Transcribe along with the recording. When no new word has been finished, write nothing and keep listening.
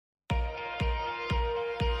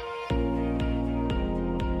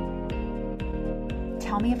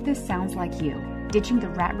Tell me if this sounds like you. Ditching the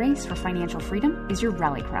rat race for financial freedom is your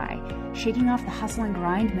rally cry. Shaking off the hustle and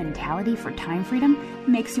grind mentality for time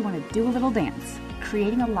freedom makes you want to do a little dance.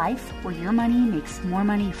 Creating a life where your money makes more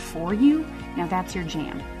money for you, now that's your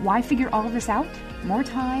jam. Why figure all of this out? More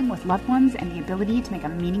time with loved ones and the ability to make a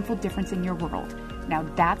meaningful difference in your world. Now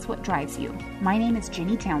that's what drives you. My name is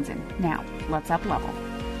Jenny Townsend. Now, let's up level.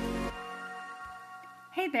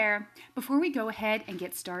 Hey there! Before we go ahead and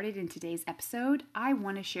get started in today's episode, I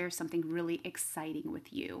want to share something really exciting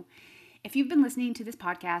with you. If you've been listening to this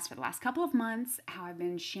podcast for the last couple of months, how I've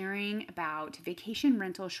been sharing about vacation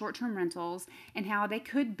rentals, short-term rentals, and how they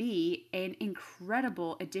could be an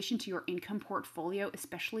incredible addition to your income portfolio,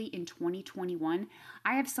 especially in 2021,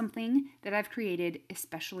 I have something that I've created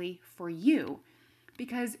especially for you.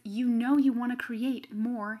 Because you know you want to create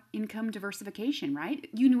more income diversification, right?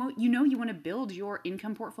 You know you want to build your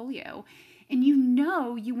income portfolio. And you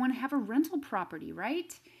know you want to have a rental property,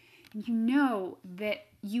 right? And you know that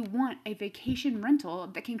you want a vacation rental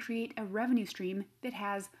that can create a revenue stream that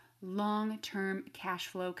has long-term cash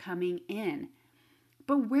flow coming in.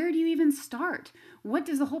 But where do you even start? What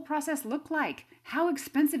does the whole process look like? How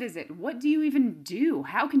expensive is it? What do you even do?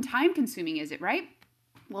 How time-consuming is it, right?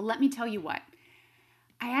 Well, let me tell you what.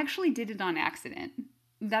 I actually did it on accident.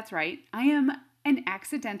 That's right. I am an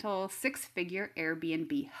accidental six-figure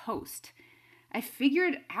Airbnb host. I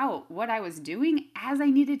figured out what I was doing as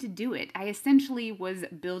I needed to do it. I essentially was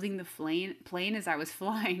building the plane as I was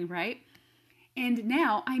flying, right? And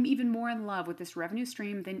now I'm even more in love with this revenue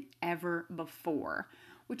stream than ever before,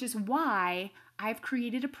 which is why I've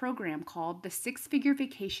created a program called the Six-Figure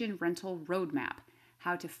Vacation Rental Roadmap: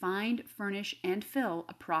 How to Find, Furnish, and Fill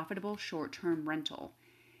a Profitable Short-Term Rental.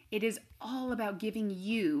 It is all about giving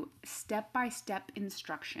you step-by-step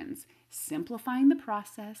instructions, simplifying the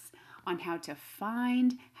process on how to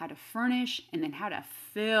find, how to furnish, and then how to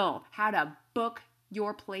fill, how to book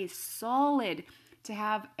your place solid to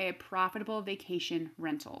have a profitable vacation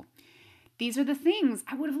rental. These are the things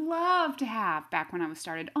I would have loved to have back when I was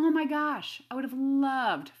started. Oh my gosh, I would have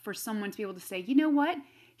loved for someone to be able to say, you know what?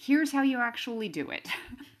 Here's how you actually do it.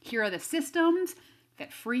 Here are the systems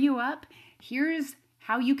that free you up. Here's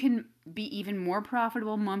how you can be even more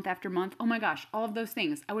profitable month after month. Oh my gosh, all of those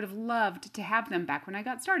things. I would have loved to have them back when I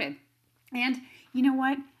got started. And you know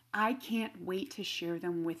what? I can't wait to share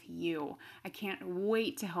them with you. I can't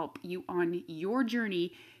wait to help you on your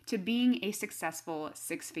journey to being a successful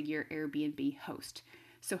six-figure Airbnb host.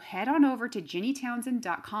 So head on over to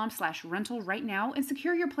jennytownsend.com/rental right now and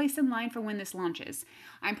secure your place in line for when this launches.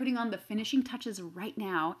 I'm putting on the finishing touches right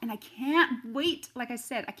now, and I can't wait. Like I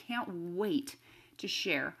said, I can't wait to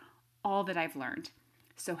share all that I've learned.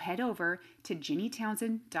 So head over to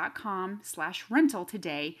jennytownsend.com/rental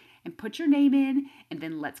today and put your name in, and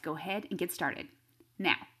then let's go ahead and get started.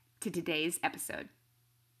 Now, to today's episode.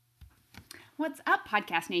 What's up,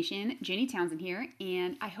 Podcast Nation? Jenny Townsend here,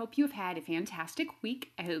 and I hope you have had a fantastic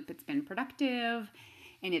week. I hope it's been productive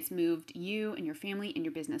and it's moved you and your family and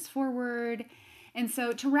your business forward. And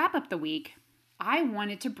so to wrap up the week, I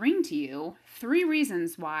wanted to bring to you 3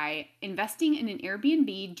 reasons why investing in an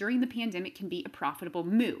Airbnb during the pandemic can be a profitable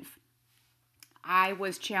move. I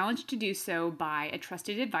was challenged to do so by a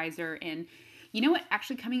trusted advisor, and you know what?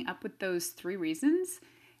 Actually coming up with those 3 reasons,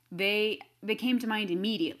 they came to mind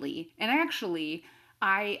immediately. And I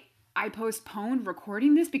postponed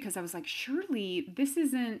recording this because I was like, surely this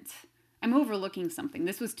isn't, I'm overlooking something.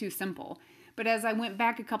 This was too simple. But as I went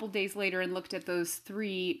back a couple days later and looked at those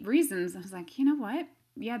 3 reasons, I was like, you know what?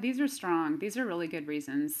 Yeah, these are strong. These are really good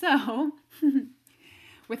reasons. So,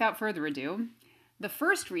 without further ado, the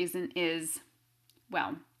first reason is,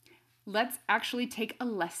 well, let's actually take a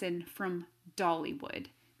lesson from Dollywood.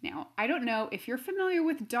 Now, I don't know if you're familiar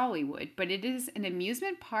with Dollywood, but it is an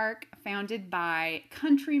amusement park founded by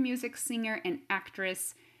country music singer and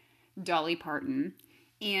actress Dolly Parton.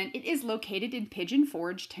 And it is located in Pigeon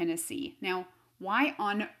Forge, Tennessee. Now, why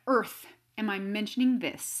on earth am I mentioning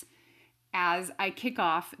this as I kick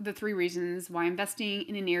off the 3 reasons why investing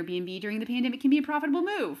in an Airbnb during the pandemic can be a profitable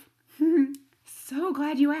move? So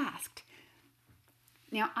glad you asked.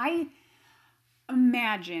 Now, I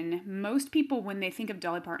imagine most people, when they think of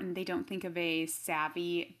Dolly Parton, they don't think of a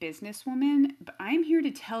savvy businesswoman. But I'm here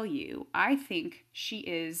to tell you, I think she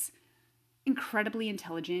is incredibly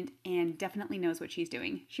intelligent and definitely knows what she's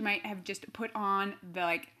doing. She might have just put on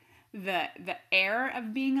the air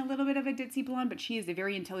of being a little bit of a ditzy blonde, but she is a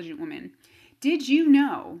very intelligent woman. Did you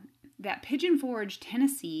know that Pigeon Forge,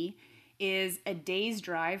 Tennessee is a day's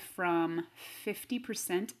drive from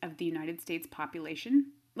 50% of the United States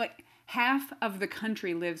population? Like half of the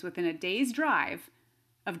country lives within a day's drive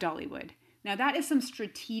of Dollywood. Now, that is some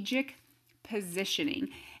strategic positioning.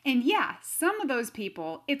 And yeah, some of those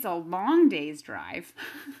people, it's a long day's drive.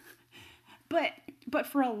 But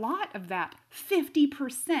for a lot of that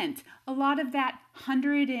 50%, a lot of that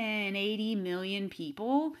 180 million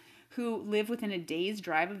people who live within a day's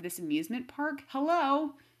drive of this amusement park,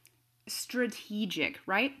 hello, strategic,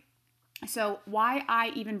 right? So why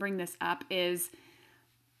I even bring this up is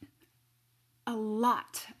a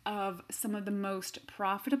lot of some of the most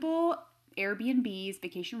profitable Airbnbs,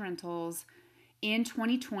 vacation rentals in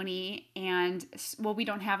 2020, and well, we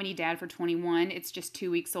don't have any data for 21. It's just 2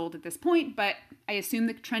 weeks old at this point, but I assume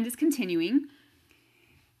the trend is continuing,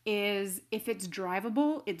 is if it's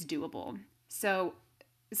drivable, it's doable. So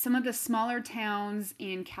some of the smaller towns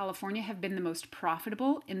in California have been the most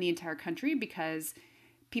profitable in the entire country because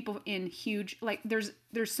people in huge, like there's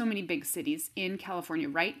so many big cities in California,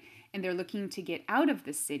 right? And they're looking to get out of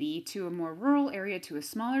the city to a more rural area, to a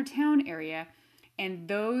smaller town area, and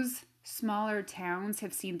those smaller towns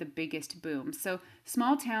have seen the biggest boom. So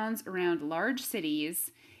small towns around large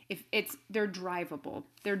cities, they're drivable.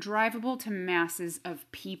 They're drivable to masses of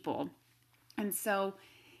people. And so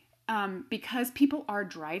because people are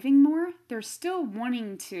driving more, they're still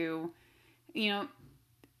wanting to,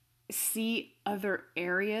 see other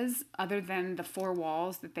areas other than the four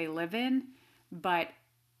walls that they live in. But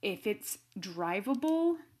if it's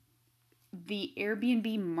drivable, the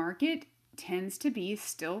Airbnb market tends to be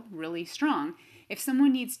still really strong. If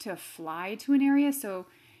someone needs to fly to an area, so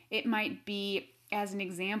it might be, as an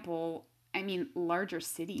example, larger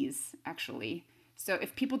cities actually. So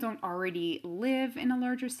if people don't already live in a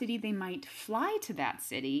larger city, they might fly to that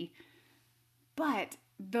city. But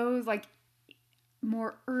those like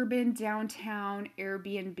more urban downtown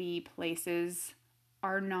Airbnb places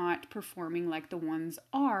are not performing like the ones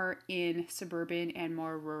are in suburban and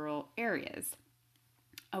more rural areas.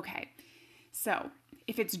 Okay, so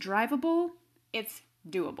if it's drivable, it's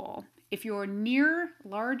doable. If you're near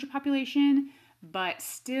large population, but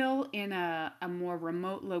still in a more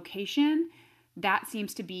remote location, that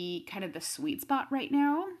seems to be kind of the sweet spot right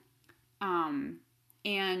now.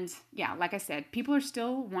 And yeah, like I said, people are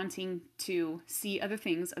still wanting to see other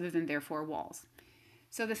things other than their four walls.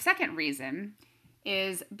 So the second reason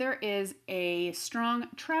is there is a strong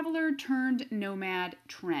traveler turned nomad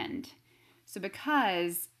trend. So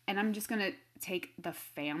because, and I'm just going to take the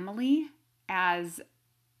family as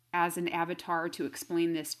an avatar to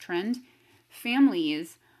explain this trend,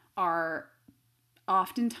 families are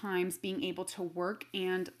oftentimes being able to work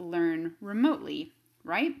and learn remotely,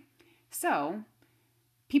 right? So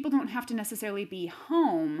people don't have to necessarily be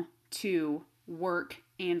home to work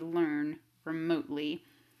and learn remotely.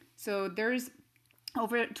 So there's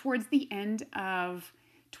over towards the end of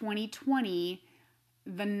 2020,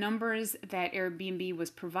 the numbers that Airbnb was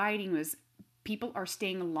providing was people are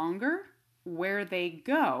staying longer where they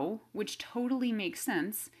go, which totally makes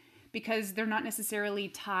sense because they're not necessarily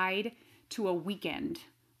tied to a weekend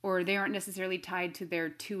or they aren't necessarily tied to their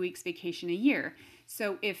 2 weeks vacation a year.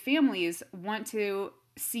 So if families want to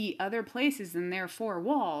see other places than their four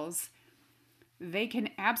walls, they can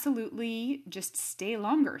absolutely just stay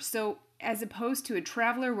longer. So as opposed to a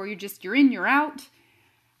traveler where you're in, you're out,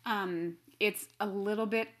 it's a little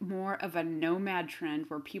bit more of a nomad trend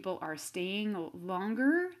where people are staying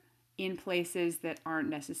longer in places that aren't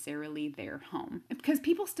necessarily their home. Because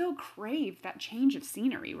people still crave that change of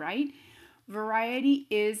scenery, right? Variety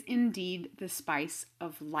is indeed the spice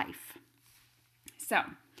of life. So,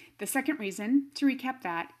 the second reason, to recap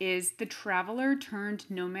that, is the traveler turned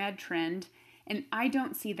nomad trend. And I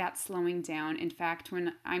don't see that slowing down. In fact,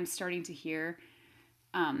 when I'm starting to hear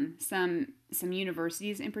some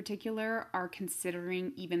universities in particular are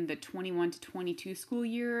considering even the 21 to 22 school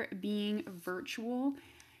year being virtual,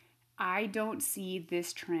 I don't see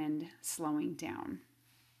this trend slowing down.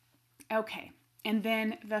 Okay, and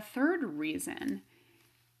then the third reason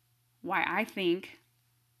why I think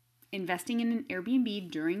investing in an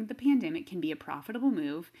Airbnb during the pandemic can be a profitable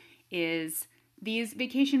move is these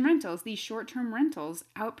vacation rentals, these short-term rentals,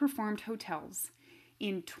 outperformed hotels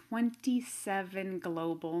in 27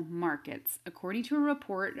 global markets, according to a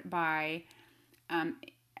report by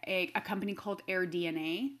a company called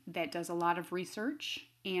AirDNA that does a lot of research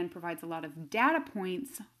and provides a lot of data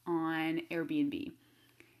points on Airbnb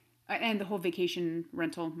and the whole vacation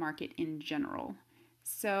rental market in general.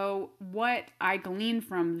 So what I gleaned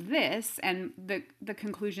from this, and the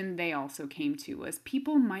conclusion they also came to, was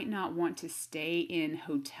people might not want to stay in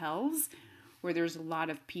hotels where there's a lot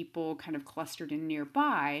of people kind of clustered in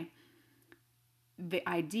nearby. The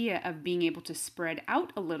idea of being able to spread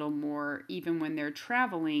out a little more, even when they're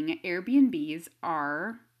traveling, Airbnbs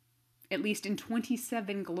are at least in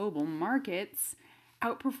 27 global markets,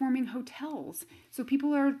 outperforming hotels. So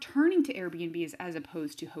people are turning to Airbnbs as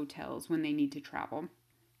opposed to hotels when they need to travel.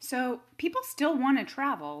 So people still want to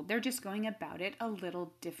travel, they're just going about it a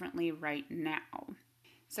little differently right now.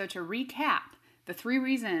 So to recap, the 3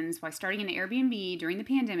 reasons why starting an Airbnb during the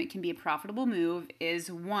pandemic can be a profitable move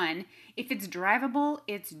is 1, if it's drivable,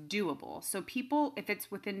 it's doable. So people, if it's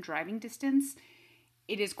within driving distance,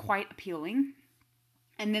 it is quite appealing.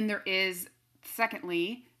 And then there is,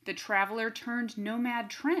 secondly, the traveler turned nomad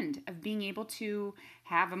trend of being able to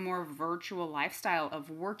have a more virtual lifestyle of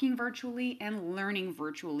working virtually and learning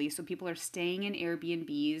virtually. So people are staying in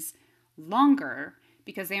Airbnbs longer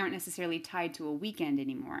because they aren't necessarily tied to a weekend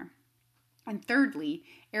anymore. And thirdly,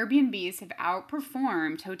 Airbnbs have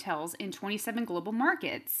outperformed hotels in 27 global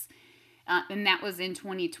markets. And that was in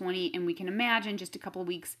 2020. And we can imagine just a couple of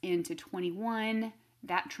weeks into 21,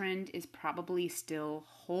 that trend is probably still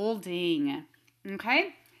holding.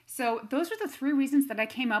 Okay? So those are the 3 reasons that I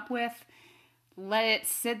came up with. Let it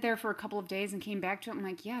sit there for a couple of days and came back to it. I'm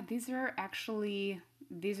like, yeah, these are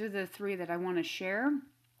the 3 that I want to share,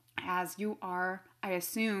 as you are, I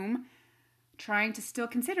assume, trying to still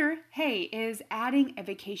consider, hey, is adding a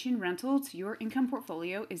vacation rental to your income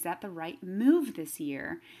portfolio, is that the right move this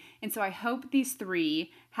year? And so I hope these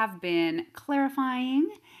 3 have been clarifying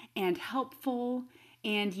and helpful.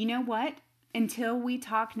 And you know what? Until we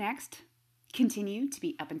talk next, continue to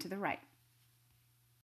be up and to the right.